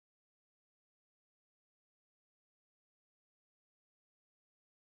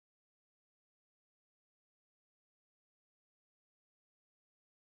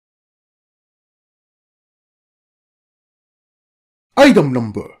Item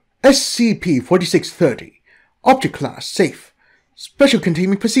Number SCP-4630 Object Class Safe Special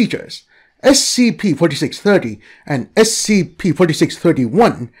Containment Procedures SCP-4630 and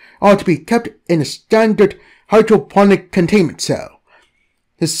SCP-4631 are to be kept in a standard hydroponic containment cell.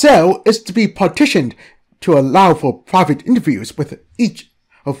 The cell is to be partitioned to allow for private interviews with each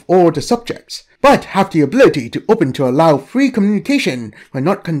of all the subjects, but have the ability to open to allow free communication when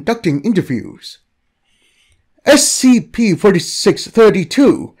not conducting interviews.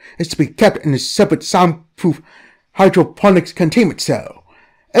 SCP-4632 is to be kept in a separate soundproof hydroponics containment cell.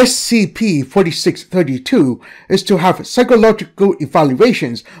 SCP-4632 is to have psychological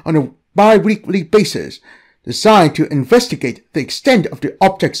evaluations on a bi-weekly basis, designed to investigate the extent of the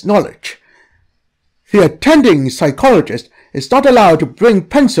object's knowledge. The attending psychologist is not allowed to bring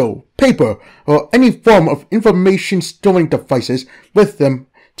pencil, paper, or any form of information storing devices with them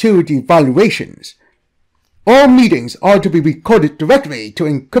to the evaluations. All meetings are to be recorded directly to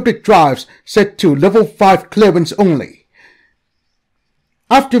encrypted drives set to Level 5 clearance only.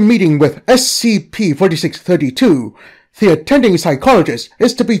 After meeting with SCP-4632, the attending psychologist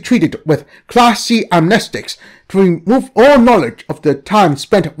is to be treated with Class C amnestics to remove all knowledge of the time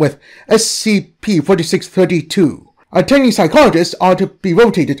spent with SCP-4632. Attending psychologists are to be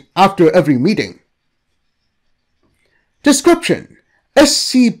rotated after every meeting. Description: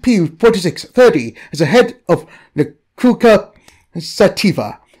 SCP-4630 is the head of the Kruka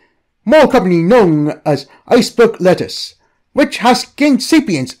sativa, more commonly known as iceberg lettuce, which has gained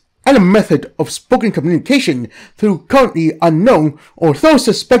sapience and a method of spoken communication through currently unknown, although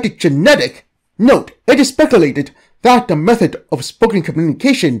suspected genetic. Note, it is speculated that the method of spoken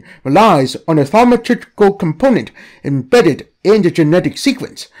communication relies on a thaumaturgical component embedded in the genetic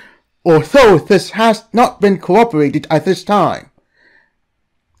sequence, although this has not been corroborated at this time.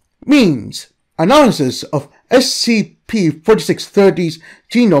 Means: analysis of SCP-4630's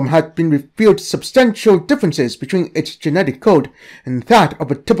genome had been revealed substantial differences between its genetic code and that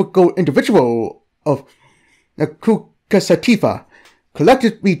of a typical individual of Kruka sativa,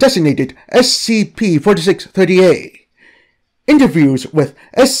 collectively designated SCP-4630-A. Interviews with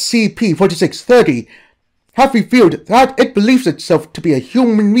SCP-4630 have revealed that it believes itself to be a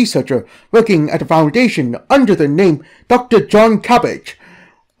human researcher working at a foundation under the name Dr. John Cabbage,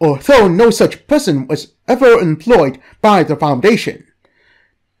 although no such person was ever employed by the Foundation.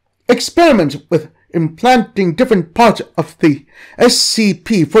 Experiments with implanting different parts of the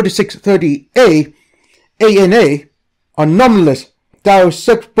SCP-4630-A ANA, anomalous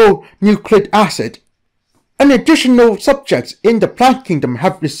diacetonucleic acid, and additional subjects in the plant kingdom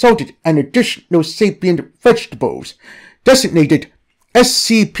have resulted in additional sapient vegetables, designated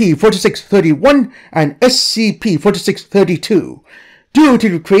SCP-4631 and SCP-4632. Due to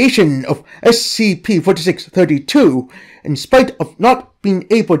the creation of SCP-4632, in spite of not being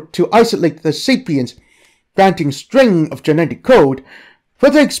able to isolate the sapience granting string of genetic code,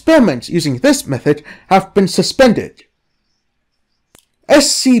 further experiments using this method have been suspended.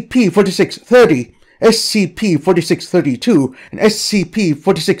 SCP-4630, SCP-4632, and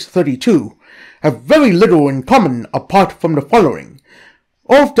SCP-4632 have very little in common apart from the following.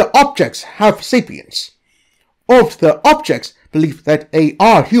 All of the objects have sapience. All of the objects believe that they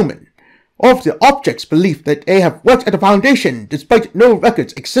are human. All of the objects believe that they have worked at the Foundation despite no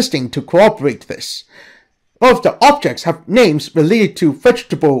records existing to corroborate this. All of the objects have names related to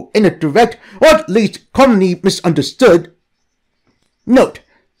vegetable in a direct or at least commonly misunderstood note,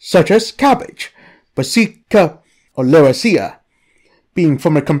 such as cabbage, Brassica or Lauraceae, being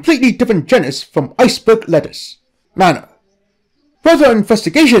from a completely different genus from iceberg lettuce. Manner: further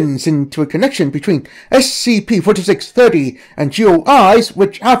investigations into a connection between SCP-4630 and GOIs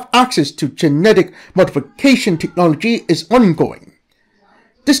which have access to genetic modification technology is ongoing.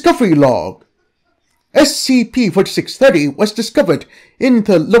 Discovery Log: SCP-4630 was discovered in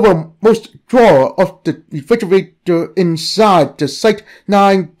the lowermost drawer of the refrigerator inside the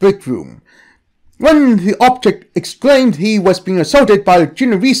Site-9 break room. When the object exclaimed he was being assaulted by a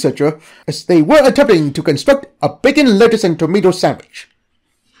junior researcher as they were attempting to construct a bacon, lettuce, and tomato sandwich.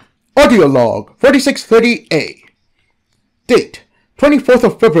 Audio Log 4630-A. Date: 24th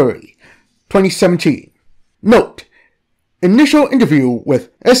of February, 2017. Note: initial interview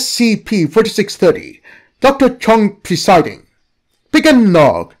with SCP-4630. Dr. Chung presiding. Begin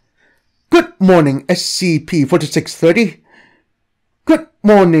Log: good morning, SCP-4630. Good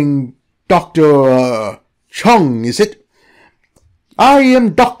morning, Dr. Chung, is it? I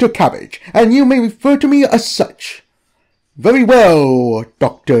am Dr. Cabbage, and you may refer to me as such. Very well,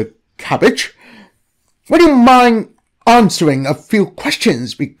 Dr. Cabbage. Would you mind answering a few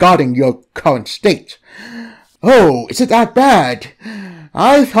questions regarding your current state? Oh, is it that bad?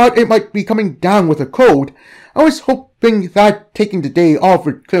 I thought it might be coming down with a cold. I was hoping that taking the day off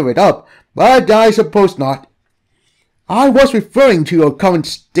would clear it up, but I suppose not. I was referring to your current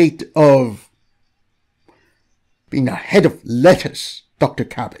state of being a head of lettuce, Dr.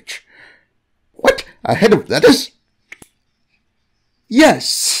 Cabbage. What? A head of lettuce?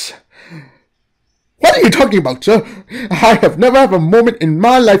 Yes. What are you talking about, sir? I have never had a moment in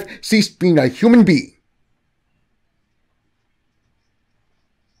my life ceased being a human being.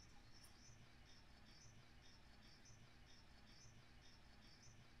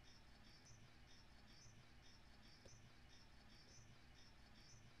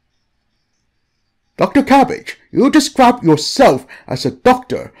 Dr. Cabbage, you describe yourself as a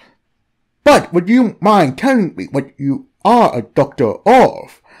doctor, but would you mind telling me what you are a doctor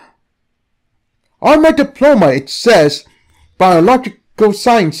of? On my diploma it says biological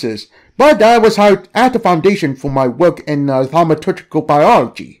sciences, but I was hired at the foundation for my work in thaumaturgical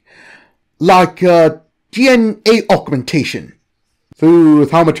biology, like DNA augmentation. Through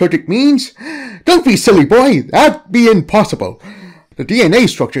thaumaturgic means? Don't be silly, boy, that'd be impossible. The DNA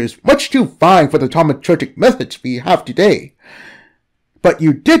structure is much too fine for the thaumaturgic methods we have today. But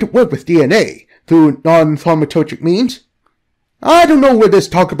you did work with DNA through non-thaumaturgic means. I don't know where this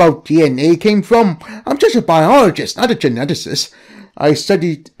talk about DNA came from. I'm just a biologist, not a geneticist. I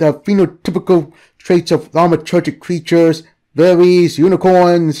studied the phenotypical traits of thaumaturgic creatures, berries,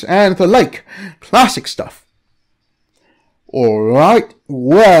 unicorns, and the like. Classic stuff. Alright,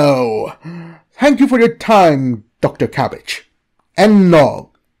 well, thank you for your time, Dr. Cabbage. End log.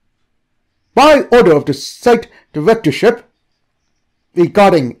 By order of the site directorship,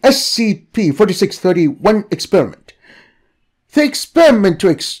 regarding SCP-4631 experiment. The experiment to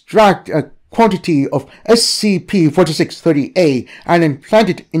extract a quantity of SCP-4630A and implant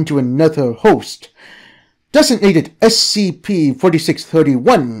it into another host, designated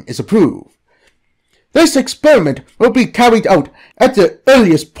SCP-4631, is approved. This experiment will be carried out at the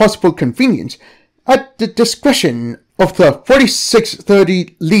earliest possible convenience at the discretion of the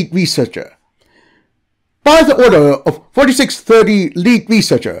 4630 lead researcher. By the order of 4630 lead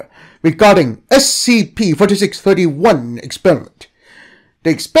researcher regarding SCP-4631 experiment. The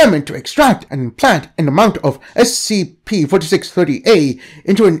experiment to extract and implant an amount of SCP-4630A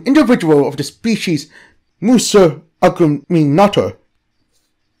into an individual of the species Musa agruminator.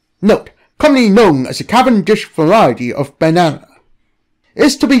 Note, commonly known as the Cavendish variety of banana,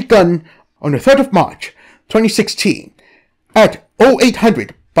 is to be begun on the 3rd of March, 2016, at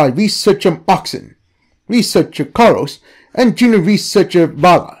 0800 by researcher Moxon, researcher Carlos, and junior researcher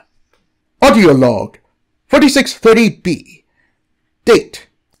Vala. Audio log 4630B. Date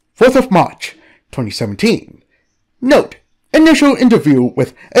 4th of March, 2017. Note, initial interview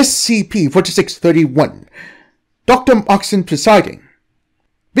with SCP-4631. Dr. Moxon presiding.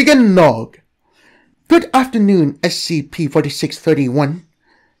 Begin log. Good afternoon, SCP-4631.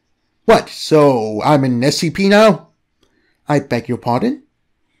 What, so I'm in SCP now? I beg your pardon?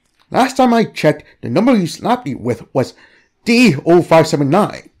 Last time I checked, the number you slapped me with was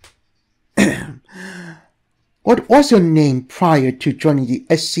D0579. What was your name prior to joining the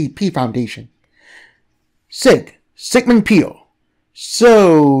SCP Foundation? Sigmund Peel.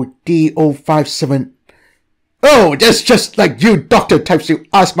 So, D057... Oh, that's just like you doctor types who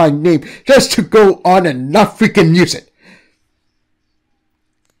ask my name just to go on and not freaking use it.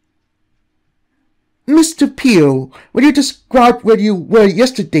 Mr. Peel, will you describe where you were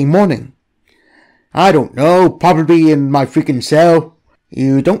yesterday morning? I don't know, probably in my freaking cell.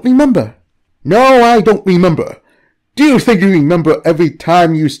 You don't remember? No, I don't remember. Do you think you remember every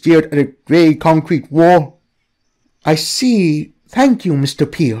time you stared at a grey concrete wall? I see. Thank you,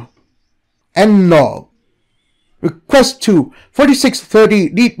 Mr. Peel. End log. Request to 4630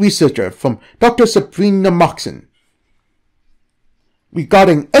 lead researcher from Dr. Sabrina Moxon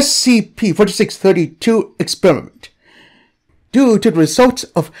regarding SCP-4632 experiment. Due to the results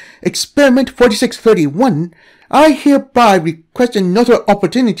of Experiment 4631, I hereby request another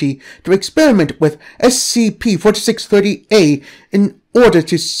opportunity to experiment with SCP-4630A in order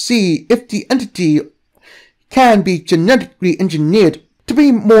to see if the entity can be genetically engineered to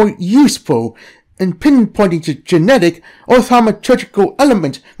be more useful in pinpointing the genetic or thaumaturgical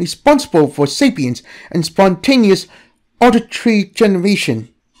element responsible for sapience and spontaneous auditory generation.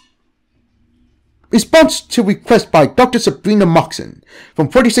 Response to request by Dr. Sabrina Moxon from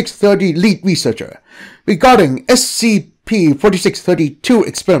 4630 lead researcher regarding SCP-4632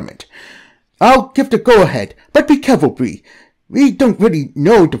 experiment. I'll give the go-ahead, but be careful, Bree. We don't really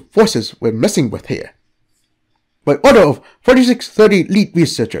know the forces we're messing with here. by order of 4630 lead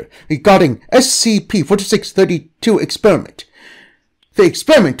researcher regarding SCP-4632 experiment. The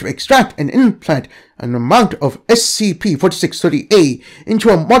experiment to extract and implant an amount of SCP-4630-A into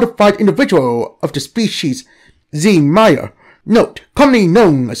a modified individual of the species Z. Meyer, note, commonly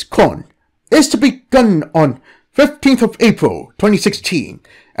known as corn, is to be begun on 15th of April 2016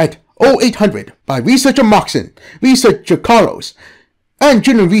 at 0800 by Researcher Moxon, Researcher Carlos, and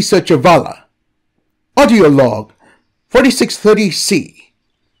Junior Researcher Vala. Audio log 4630-C.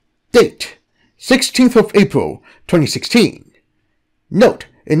 Date 16th of April 2016. Note,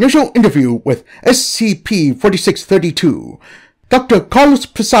 initial interview with SCP-4632. Dr. Carlos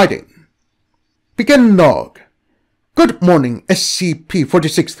presiding. Begin log. Good morning,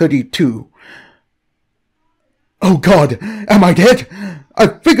 SCP-4632. Oh God, am I dead? I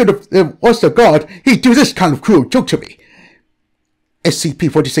figured if there was a God, he'd do this kind of cruel joke to me.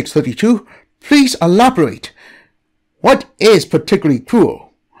 SCP-4632, please elaborate. What is particularly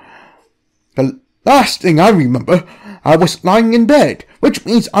cruel? The last thing I remember, I was lying in bed, which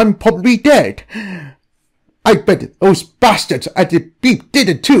means I'm probably dead. I bet those bastards at the Beep did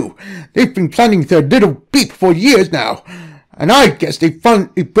it too. They've been planning their little Beep for years now, and I guess they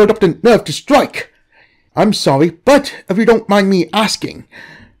finally built up the nerve to strike. I'm sorry, but if you don't mind me asking,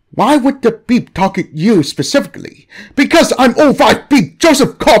 why would the Beep target you specifically? Because I'm 05 Beep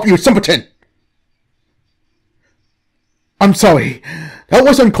Joseph Cobb, you simpleton! I'm sorry, that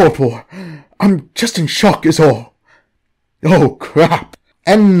was uncalled for. I'm just in shock is all. Oh crap.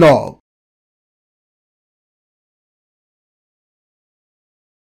 End log.